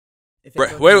Wait,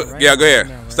 yeah, go ahead.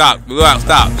 Stop. Go out.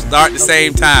 Stop. Start at the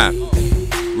same time.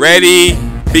 Ready,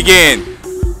 begin.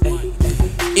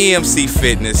 E.M.C.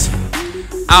 Fitness.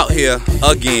 Out here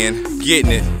again,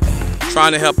 getting it.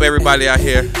 Trying to help everybody out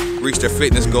here reach their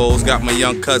fitness goals. Got my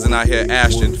young cousin out here,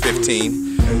 Ashton,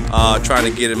 15. Trying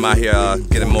to get him out here,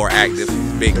 get him more active.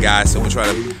 Big guy, so we're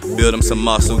trying to build him some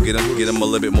muscle, get him a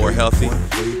little bit more healthy.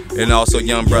 And also,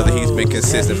 young brother, he's been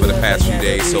consistent for the past few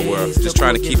days, so we're just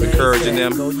trying to keep encouraging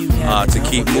them to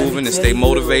keep moving and stay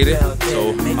motivated.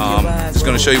 So, just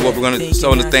going to show you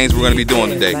some of the things we're going to be doing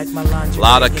today. A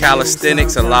lot of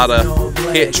calisthenics, a lot of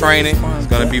HIIT training. It's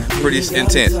going to be pretty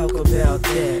intense.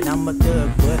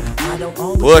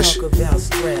 Push. So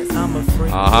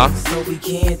we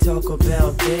can talk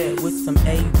about that with some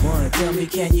A1. Tell me,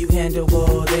 can you handle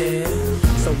all that?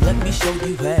 So let me show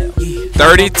you how.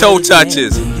 30 toe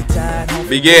touches.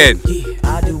 Begin.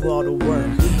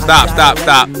 Stop.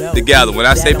 Together. When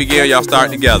I say begin, y'all start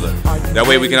together. That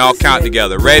way we can all count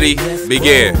together. Ready?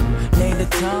 Begin.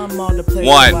 1,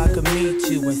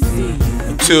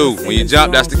 2. When you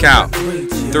jump, that's the count.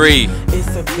 3,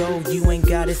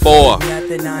 4, 5.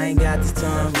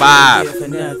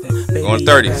 Going to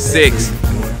 30. 6.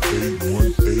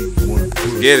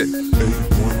 Get it.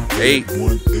 8.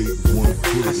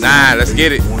 9. Let's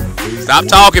get it. Stop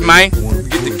talking, man.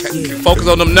 Focus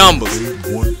on them numbers.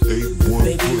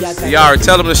 Y'all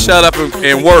tell him to shut up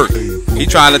and work. He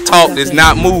trying to talk, does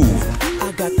not move.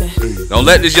 Don't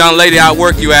let this young lady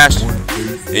outwork you, Ashton.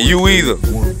 And you either.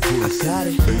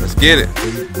 Let's get it.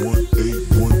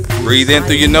 Breathe in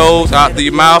through your nose, out through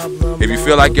your mouth. If you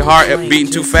feel like your heart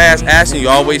beating too fast, Ashton, you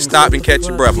always stop and catch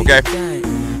your breath, okay?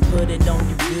 Put it on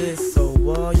you good, so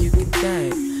all you can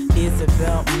think is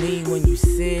about me when you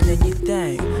sit and you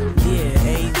think.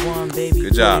 Yeah, A1, baby.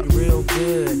 Good job. Real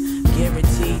good.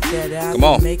 Guaranteed that I Come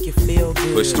on. make you feel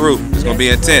good. Push through. It's going to be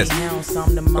intense.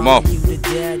 Come on.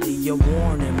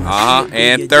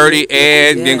 And 30,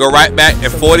 and then go right back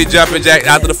and 40 jumping jacks.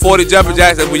 After the 40 jumping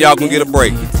jacks, that's when y'all going to get a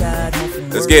break.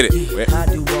 Let's get it.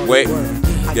 Wait.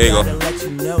 There you go.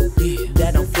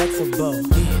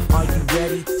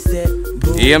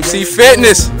 E.M.C.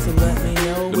 Fitness.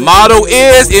 The motto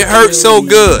is, it hurts so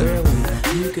good.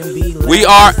 We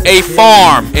are a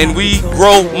farm and we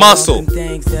grow muscle.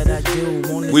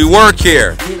 We work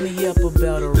here.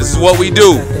 This is what we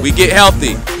do. We get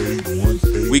healthy.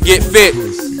 We get fit.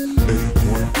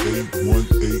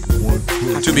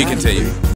 To be continued.